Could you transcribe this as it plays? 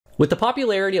With the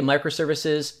popularity of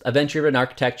microservices, event-driven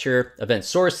architecture, event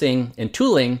sourcing, and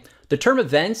tooling, the term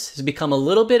events has become a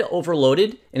little bit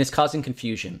overloaded and is causing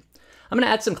confusion. I'm going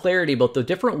to add some clarity about the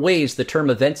different ways the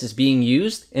term events is being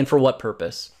used and for what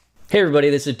purpose. Hey everybody,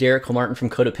 this is Derek Kilmartin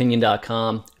from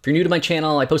CodeOpinion.com. If you're new to my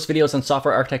channel, I post videos on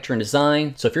software architecture and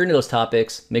design, so if you're into those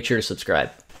topics, make sure to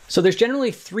subscribe. So there's generally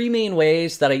three main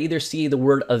ways that I either see the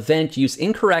word event used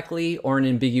incorrectly or in an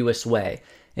ambiguous way.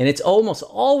 And it's almost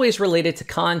always related to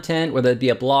content, whether it be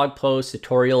a blog post,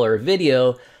 tutorial, or a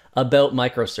video about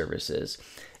microservices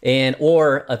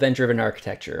or event-driven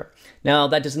architecture. Now,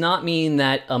 that does not mean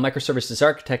that a microservices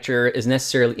architecture is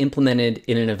necessarily implemented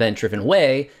in an event-driven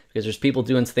way, because there's people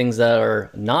doing things that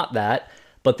are not that.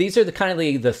 But these are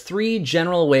the three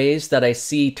general ways that I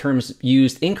see terms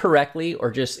used incorrectly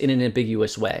or just in an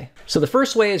ambiguous way. So the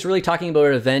first way is really talking about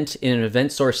an event in an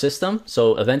event source system,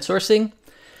 so event sourcing.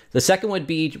 The second would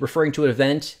be referring to an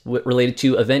event related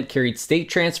to event carried state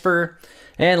transfer.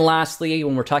 And lastly,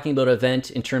 when we're talking about event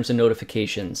in terms of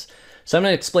notifications. So I'm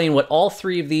going to explain what all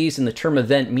three of these and the term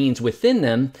event means within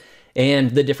them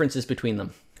and the differences between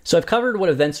them. So I've covered what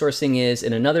event sourcing is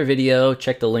in another video.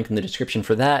 Check the link in the description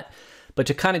for that. But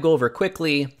to kind of go over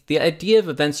quickly, the idea of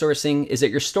event sourcing is that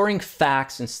you're storing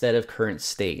facts instead of current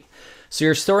state. So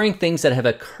you're storing things that have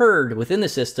occurred within the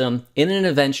system in an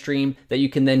event stream that you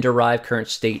can then derive current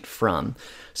state from.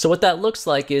 So what that looks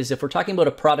like is if we're talking about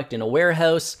a product in a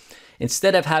warehouse,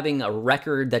 instead of having a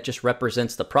record that just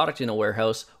represents the product in a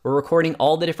warehouse, we're recording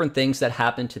all the different things that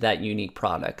happen to that unique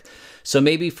product. So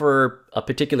maybe for a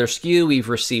particular SKU, we've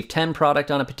received 10 product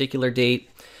on a particular date,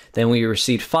 then we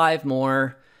received 5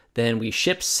 more, then we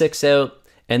shipped 6 out,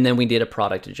 and then we did a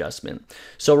product adjustment.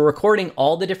 So we're recording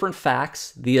all the different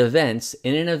facts, the events,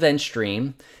 in an event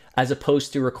stream, as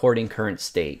opposed to recording current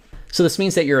state. So this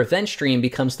means that your event stream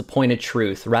becomes the point of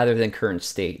truth rather than current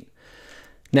state.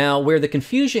 Now, where the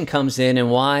confusion comes in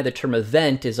and why the term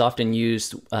event is often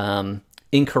used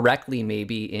incorrectly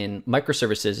maybe in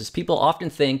microservices is people often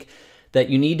think that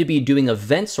you need to be doing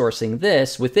event sourcing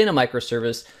this within a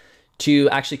microservice to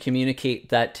actually communicate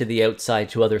that to the outside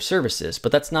to other services.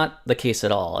 But that's not the case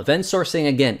at all. Event sourcing,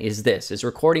 again, is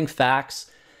recording facts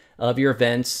of your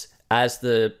events as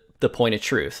the point of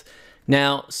truth.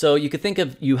 Now, so you could think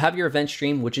of, you have your event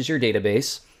stream, which is your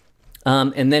database.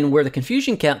 And then where the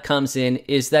confusion comes in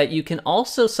is that you can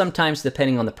also sometimes,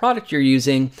 depending on the product you're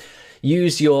using,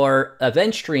 use your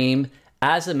event stream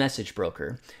as a message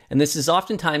broker. And this is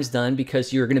oftentimes done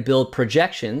because you're going to build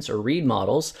projections or read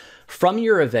models from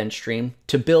your event stream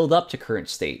to build up to current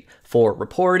state for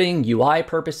reporting, UI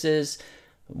purposes,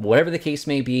 whatever the case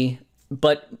may be.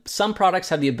 But some products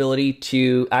have the ability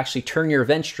to actually turn your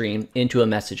event stream into a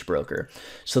message broker.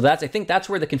 So I think that's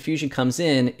where the confusion comes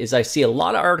in, is I see a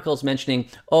lot of articles mentioning,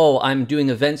 oh, I'm doing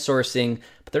event sourcing,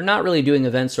 but they're not really doing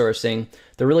event sourcing.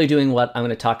 They're really doing what I'm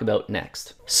going to talk about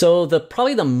next. So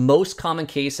probably the most common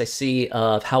case I see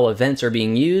of how events are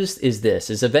being used is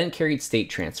event carried state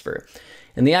transfer.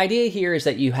 And the idea here is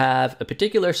that you have a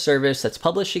particular service that's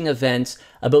publishing events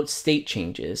about state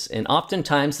changes. And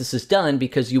oftentimes this is done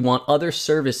because you want other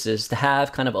services to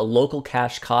have kind of a local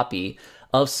cache copy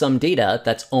of some data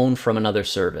that's owned from another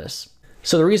service.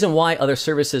 So the reason why other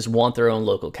services want their own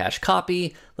local cache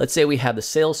copy, let's say we have the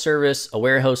sales service, a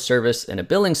warehouse service, and a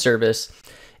billing service,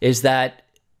 is that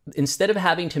instead of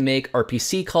having to make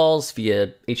RPC calls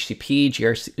via HTTP,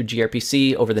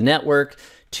 gRPC over the network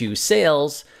to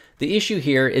sales, the issue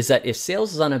here is that if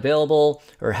sales is unavailable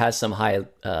or has some high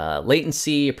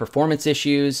latency, performance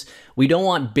issues, we don't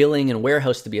want billing and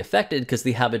warehouse to be affected because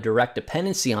they have a direct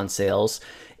dependency on sales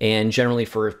and generally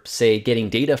for, say, getting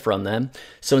data from them.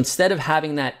 So instead of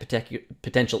having that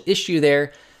potential issue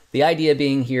there, the idea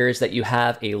being here is that you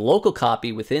have a local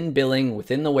copy within billing,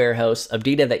 within the warehouse of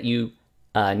data that you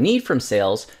need from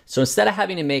sales. So instead of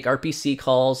having to make RPC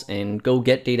calls and go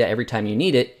get data every time you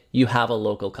need it, you have a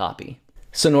local copy.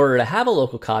 So in order to have a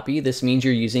local copy, this means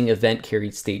you're using event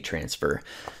carried state transfer.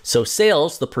 So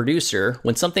sales, the producer,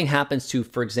 when something happens to,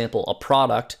 for example, a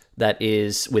product that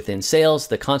is within sales,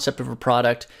 the concept of a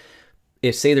product,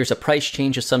 if say there's a price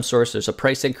change of some sort, there's a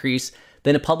price increase,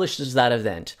 then it publishes that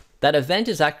event. That event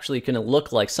is actually going to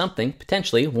look like something,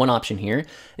 potentially, one option here,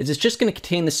 is it's just going to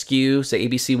contain the SKU, say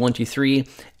ABC123,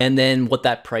 and then what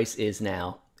that price is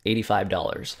now,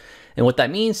 $85. And what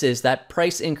that means is that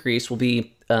price increase will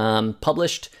be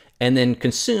published and then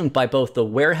consumed by both the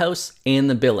warehouse and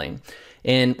the billing.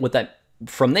 And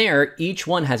from there, each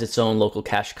one has its own local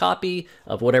cache copy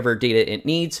of whatever data it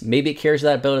needs. Maybe it cares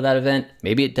about that event,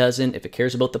 maybe it doesn't. If it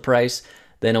cares about the price,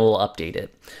 then it will update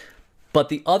it. But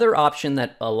the other option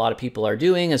that a lot of people are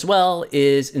doing as well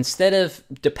is, instead of,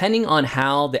 depending on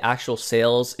how the actual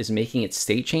sales is making its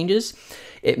state changes,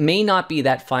 it may not be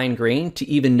that fine grained to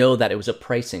even know that it was a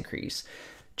price increase.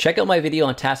 Check out my video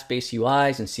on task-based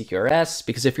UIs and CQRS,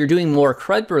 because if you're doing more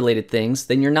CRUD related things,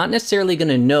 then you're not necessarily going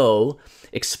to know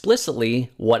explicitly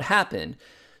what happened.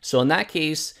 So in that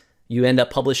case, you end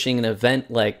up publishing an event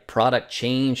like product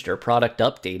changed or product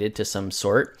updated to some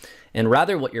sort. And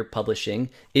rather what you're publishing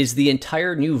is the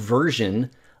entire new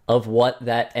version of what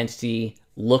that entity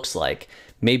looks like.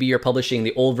 Maybe you're publishing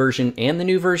the old version and the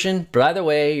new version, but either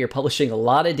way, you're publishing a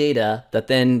lot of data that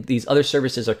then these other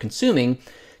services are consuming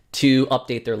to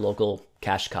update their local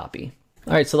cache copy.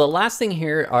 All right, so the last thing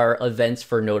here are events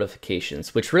for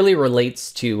notifications, which really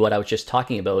relates to what I was just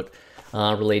talking about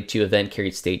related to event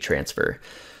carried state transfer.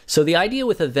 So the idea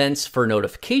with events for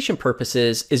notification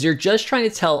purposes is you're just trying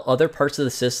to tell other parts of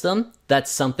the system that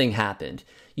something happened.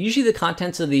 Usually the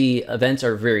contents of the events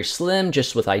are very slim,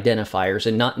 just with identifiers,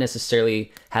 and not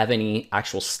necessarily have any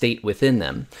actual state within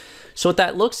them. So what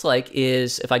that looks like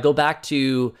is, if I go back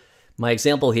to my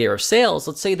example here of sales,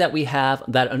 let's say that we have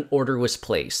that an order was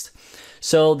placed.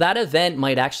 So that event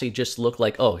might actually just look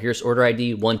like, oh, here's order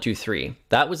ID 123.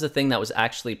 That was the thing that was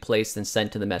actually placed and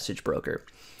sent to the message broker.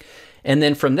 And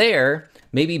then from there,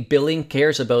 maybe billing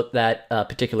cares about that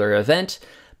particular event.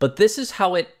 But this is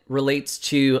how it relates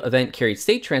to event carried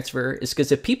state transfer, is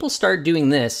because if people start doing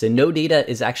this and no data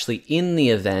is actually in the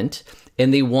event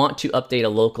and they want to update a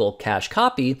local cache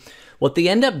copy, what they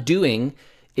end up doing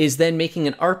is then making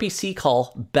an RPC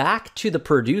call back to the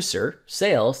producer,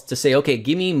 sales, to say, okay,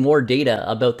 give me more data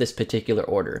about this particular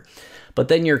order. But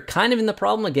then you're kind of in the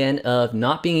problem again of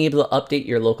not being able to update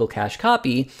your local cache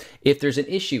copy if there's an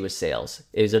issue with sales.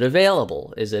 Is it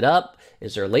available? Is it up?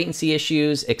 Is there latency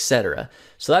issues, etc.?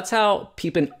 So that's how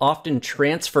people often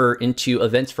transfer into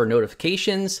events for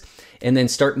notifications and then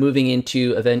start moving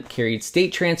into event carried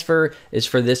state transfer, is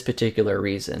for this particular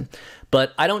reason.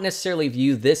 But I don't necessarily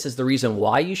view this as the reason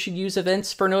why you should use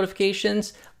events for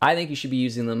notifications. I think you should be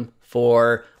using them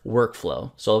for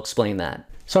workflow. So I'll explain that.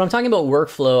 So when I'm talking about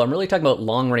workflow, I'm really talking about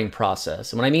long-running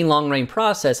process. And when I mean long-running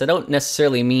process, I don't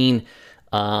necessarily mean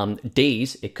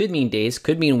days. It could mean days,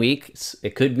 could mean weeks,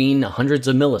 it could mean hundreds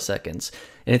of milliseconds.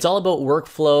 And it's all about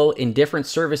workflow in different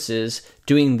services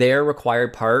doing their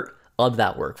required part of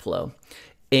that workflow.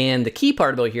 And the key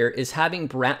part about here is having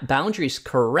boundaries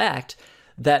correct,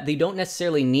 that they don't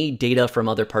necessarily need data from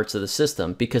other parts of the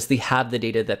system because they have the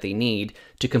data that they need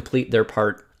to complete their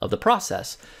part of the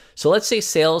process. So let's say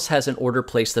sales has an order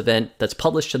placed event that's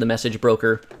published to the message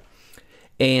broker,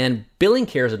 and billing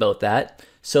cares about that,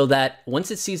 so that once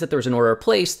it sees that there's an order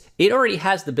placed, it already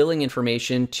has the billing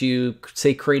information to,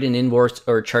 say, create an invoice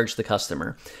or charge the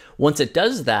customer. Once it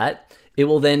does that, it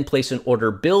will then place an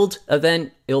order billed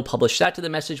event. It'll publish that to the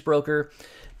message broker.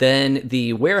 Then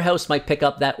the warehouse might pick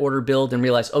up that order billed and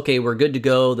realize, okay, we're good to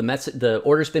go. The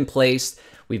order's been placed.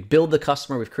 We've billed the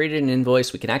customer. We've created an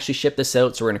invoice. We can actually ship this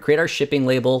out. So we're going to create our shipping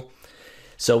label.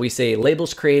 So we say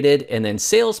label's created, and then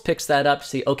sales picks that up to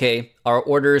see, okay, our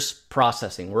order's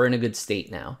processing. We're in a good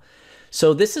state now.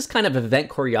 So this is kind of event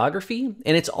choreography,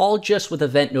 and it's all just with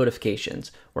event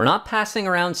notifications. We're not passing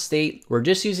around state. We're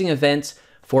just using events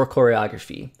for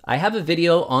choreography. I have a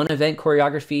video on event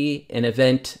choreography and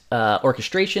event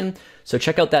orchestration. So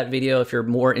check out that video if you're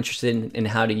more interested in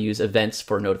how to use events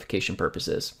for notification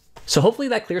purposes. So hopefully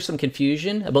that clears some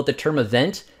confusion about the term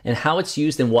event and how it's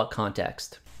used in what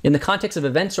context. In the context of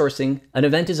event sourcing, an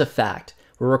event is a fact.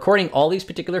 We're recording all these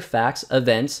particular facts,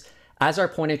 events, as our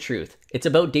point of truth. It's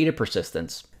about data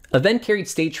persistence. Event carried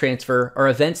state transfer are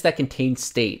events that contain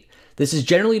state. This is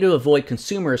generally to avoid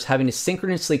consumers having to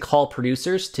synchronously call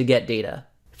producers to get data.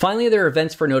 Finally, there are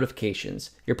events for notifications.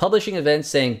 You're publishing events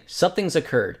saying something's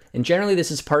occurred, and generally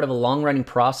this is part of a long-running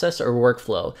process or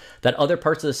workflow that other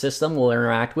parts of the system will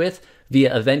interact with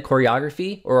via event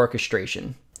choreography or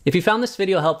orchestration. If you found this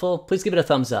video helpful, please give it a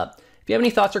thumbs up. If you have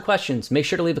any thoughts or questions, make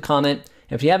sure to leave a comment.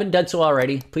 And if you haven't done so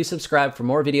already, please subscribe for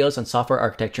more videos on software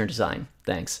architecture and design.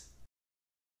 Thanks.